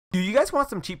Do you guys want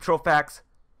some cheap Trove packs?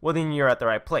 Well, then you're at the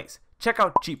right place. Check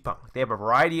out Cheap Punk. They have a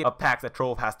variety of packs that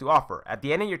Trove has to offer. At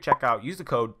the end of your checkout, use the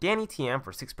code DannyTM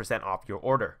for 6% off your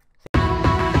order.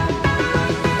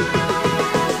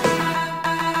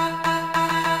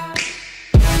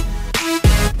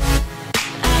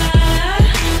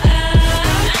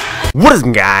 What is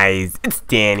up, guys? It's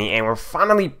Danny, and we're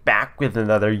finally back with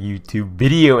another YouTube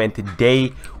video. And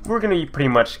today we're gonna be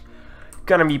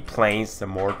playing some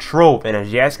more Trove. And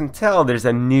as you guys can tell, there's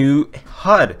a new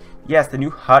HUD. Yes, the new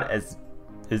HUD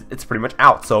it's pretty much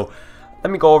out. So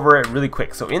let me go over it really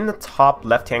quick. So in the top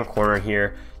left-hand corner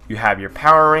here, you have your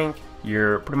power rank,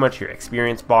 pretty much your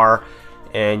experience bar,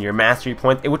 and your mastery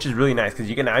point, which is really nice because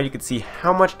you can see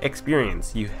how much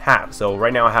experience you have. So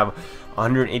right now I have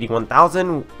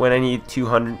 181,000 when I need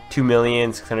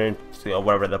 2,600,000,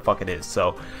 whatever the fuck it is.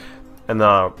 So in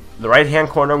the right hand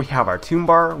corner we have our tomb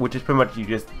bar, which is pretty much you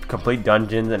just complete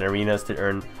dungeons and arenas to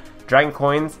earn dragon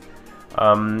coins.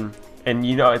 And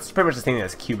you know, it's pretty much the same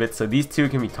as qubits, so these two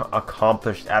can be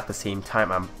accomplished at the same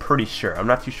time, I'm pretty sure. I'm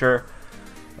not too sure.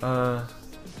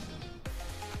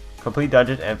 Complete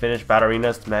dungeons and finish battle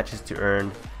arenas matches to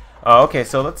earn. Okay,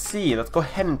 so let's see. Let's go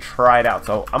ahead and try it out.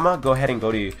 So I'm gonna go ahead and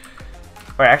go to.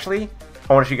 Or actually,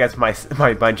 I want to show you guys my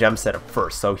gem setup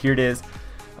first. So here it is.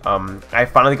 I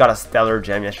finally got a stellar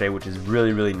gem yesterday, which is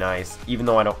really nice. Even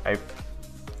though I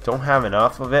don't have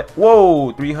enough of it.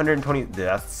 Whoa, 320.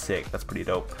 That's sick. That's pretty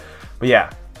dope. But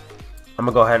yeah, I'm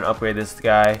gonna go ahead and upgrade this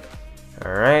guy.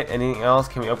 All right. Anything else?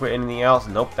 Can we upgrade anything else?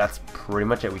 Nope. That's pretty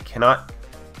much it. We cannot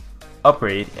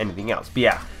upgrade anything else. But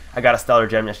yeah, I got a stellar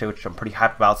gem yesterday, which I'm pretty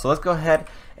happy about. So let's go ahead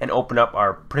and open up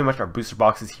pretty much our booster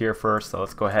boxes here first. So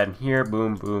let's go ahead and here,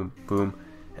 boom, boom, boom,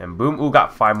 and boom. Ooh,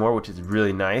 got 5 more, which is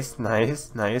really nice. Sorry,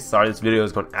 this video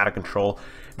is going out of control,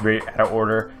 very out of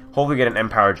order. Hopefully get an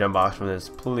Empower gem box from this,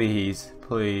 please.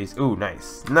 Ooh,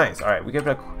 nice. All right, we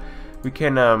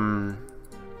can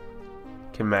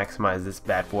maximize this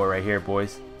bad boy right here,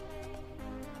 boys.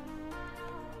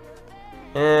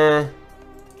 I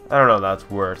don't know if that's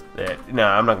worth it. No,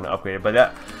 I'm not going to upgrade it.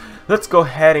 But let's go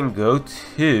ahead and go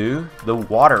to the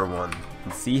water one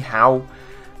and see how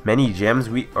many gems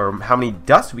how many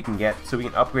dust we can get, so we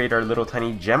can upgrade our little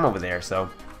tiny gem over there. So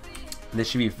this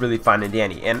should be really fun and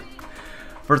dandy. And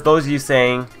for those of you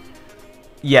saying,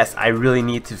 yes, I really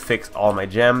need to fix all my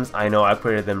gems. I know I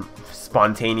upgraded them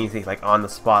spontaneously, like on the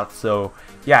spot. So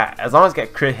yeah, as long as I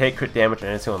get crit hit, crit damage, and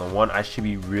every single one, I should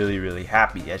be really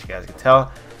happy. As you guys can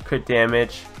tell, crit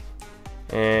damage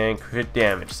and crit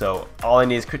damage. So all I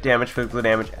need is crit damage, physical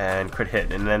damage, and crit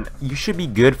hit, and then you should be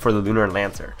good for the Lunar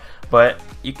Lancer. But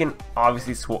you can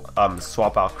obviously swap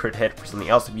out crit hit for something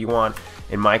else if you want.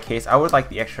 In my case, I would like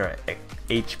the extra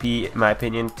HP, in my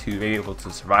opinion, to be able to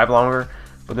survive longer.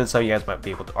 But then some of you guys might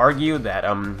be able to argue that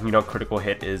you know, critical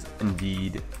hit is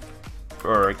indeed,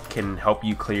 or it can help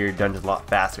you clear dungeons a lot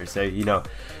faster. So you know,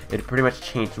 it pretty much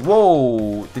changed.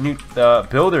 Whoa, the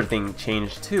builder thing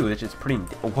changed too, which is pretty.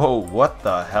 Whoa, what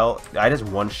the hell? I just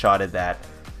one-shotted that.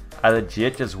 I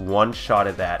legit just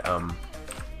one-shotted that.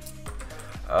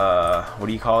 What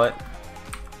do you call it?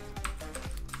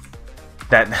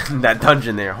 That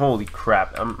dungeon there. Holy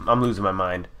crap! I'm losing my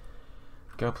mind.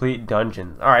 Complete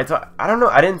dungeon. All right, so I don't know.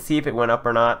 I didn't see if it went up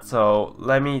or not. So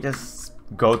let me just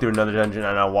go through another dungeon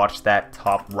and I'll watch that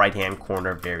top right-hand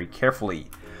corner very carefully.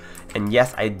 And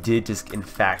yes, I did just in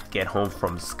fact get home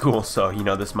from school, so you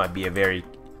know, this might be a very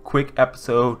quick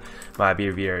episode, might be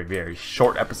a very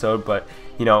short episode, but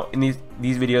you know, in these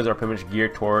videos are pretty much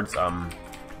geared towards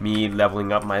me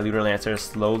leveling up my Lunar Lancer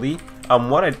slowly.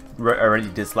 What I already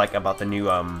dislike about the new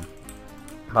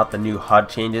HUD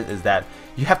changes is that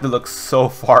you have to look so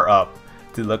far up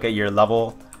to look at your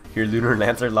level, your Lunar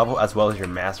Lancer level, as well as your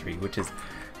mastery, which is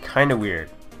kind of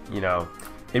weird. You know,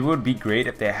 it would be great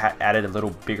if they had added a little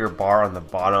bigger bar on the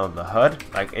bottom of the HUD,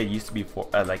 like it used to be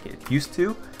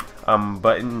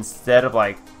but instead of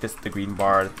like just the green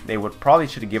bar, they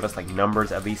should give us like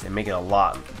numbers at least and make it a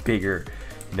lot bigger,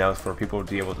 you know, for people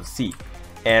to be able to see.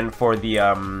 And for the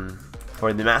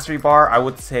mastery bar, I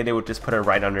would say they would just put it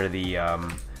right under the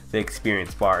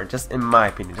experience bar, just in my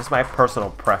opinion, just my personal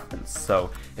preference. So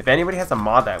if anybody has a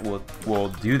mod that will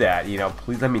do that, you know,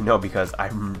 please let me know, because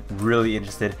I'm really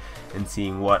interested in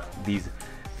seeing what these,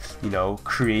 you know,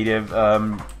 creative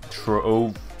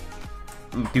Trove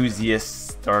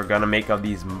enthusiasts are gonna make of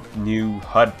these new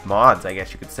HUD mods, I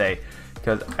guess you could say,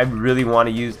 because I really want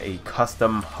to use a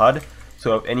custom HUD.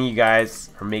 So if any of you guys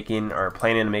are making or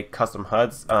planning to make custom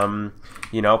HUDs,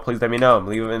 you know, please let me know.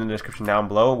 Leave it in the description down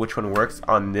below which one works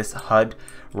on this HUD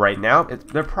right now.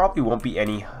 There probably won't be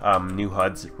any new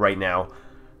HUDs right now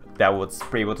that would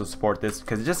be able to support this,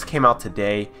 because it just came out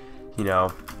today, you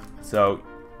know, so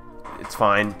it's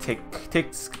fine.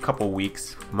 Takes a couple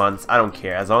weeks, months, I don't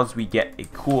care. As long as we get a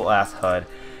cool ass HUD,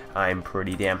 I'm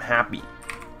pretty damn happy.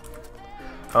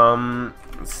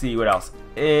 Let's see what else.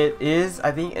 It is,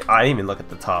 I think, I didn't even look at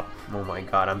the top. Oh my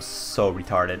god, I'm so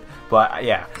retarded. But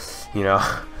yeah, you know,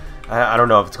 I don't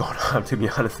know if it's going on, to be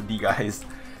honest with you guys.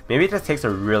 Maybe it just takes a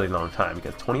really long time,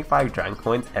 because 25 dragon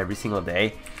coins every single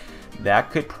day,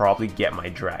 that could probably get my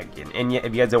dragon. And yeah,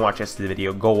 if you guys don't watch yesterday's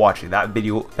video, go watch it. That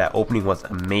video, that opening was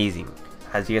amazing.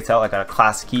 As you can tell, I got a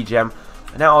classic key gem.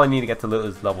 Now all I need to get to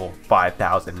is level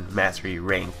 5,000 mastery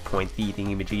rank, point D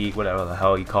thingy-majiggy, whatever the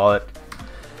hell you call it.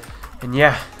 And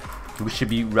yeah, we should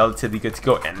be relatively good to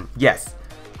go. And yes,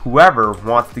 whoever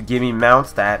wants to give me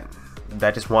mounts that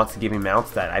just wants to give me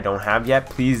mounts that I don't have yet,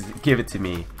 please give it to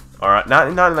me. Alright, not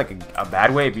in like a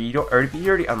bad way, but if you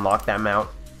already unlocked that mount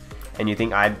and you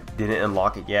think I didn't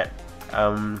unlock it yet,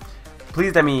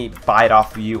 please let me buy it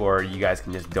off of you, or you guys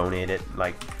can just donate it.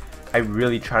 Like,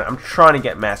 I'm trying to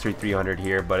get mastery 300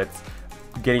 here, but it's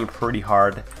getting pretty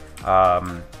hard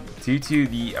due to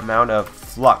the amount of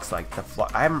flux. Like the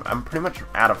flux, I'm pretty much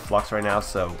out of flux right now,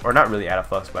 so, or not really out of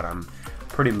flux, but I'm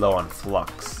pretty low on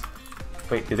flux.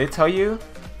 Wait, did they tell you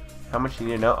how much you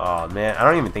need to know? Oh man, I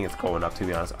don't even think it's going up, to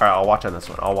be honest. Alright, I'll watch on this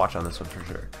one. I'll watch on this one for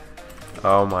sure.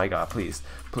 Oh my god, please,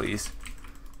 please.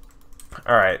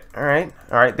 Alright.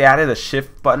 They added a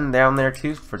shift button down there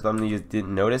too, for some of you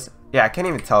didn't notice. Yeah, I can't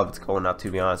even tell if it's going up,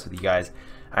 to be honest with you guys.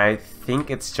 I think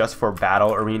it's just for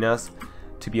battle arenas,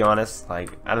 to be honest.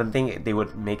 Like, I don't think they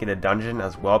would make it a dungeon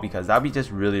as well, because that'd be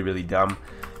just really, really dumb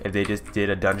if they just did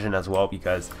a dungeon as well,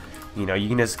 because, you know, you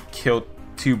can just kill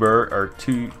two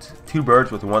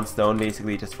birds with one stone,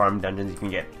 basically. Just farm dungeons. You can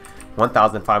get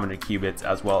 1,500 cubits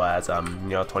as well as you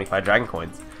know, 25 dragon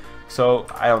coins. So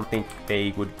I don't think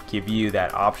they would give you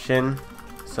that option.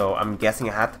 So I'm guessing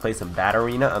I have to play some battle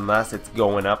arena, unless it's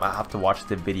going up. I have to watch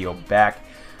the video back.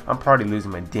 I'm probably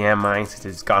losing my damn mind since I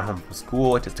just got home from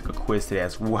school. I just took a quiz today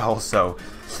as well, so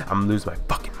I'm losing my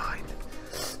fucking mind.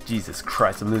 Jesus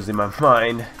Christ, I'm losing my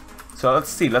mind. So let's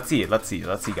see, guys. Let's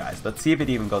see if it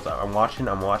even goes up. I'm watching,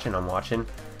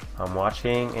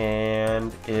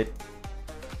 and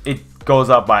it goes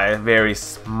up by a very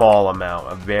small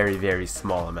amount, a very, very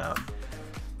small amount.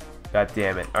 God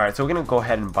damn it. Alright, so we're gonna go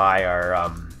ahead and buy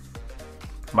our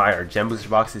gem booster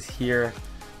boxes here.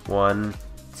 1,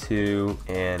 2,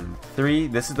 and 3.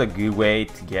 This is a good way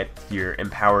to get your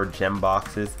empowered gem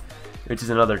boxes, which is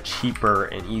another cheaper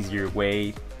and easier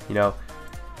way, you know.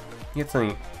 You get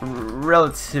something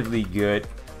relatively good,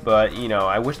 but you know,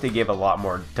 I wish they gave a lot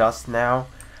more dust now.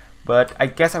 But I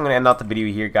guess I'm gonna end out the video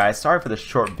here, guys. Sorry for the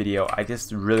short video. I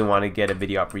just really want to get a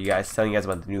video out for you guys, telling you guys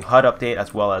about the new HUD update,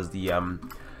 as well as the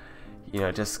you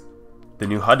know, just the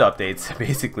new HUD updates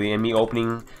basically, and me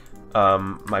opening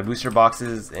my booster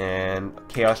boxes and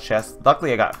chaos chests.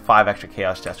 Luckily I got 5 extra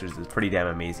chaos chests, which is pretty damn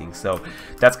amazing. So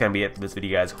that's gonna be it for this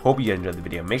video, guys. Hope you guys enjoyed the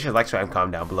video. Make sure to like, subscribe, and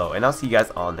comment down below, and I'll see you guys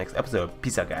on the next episode.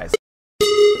 Peace out, guys.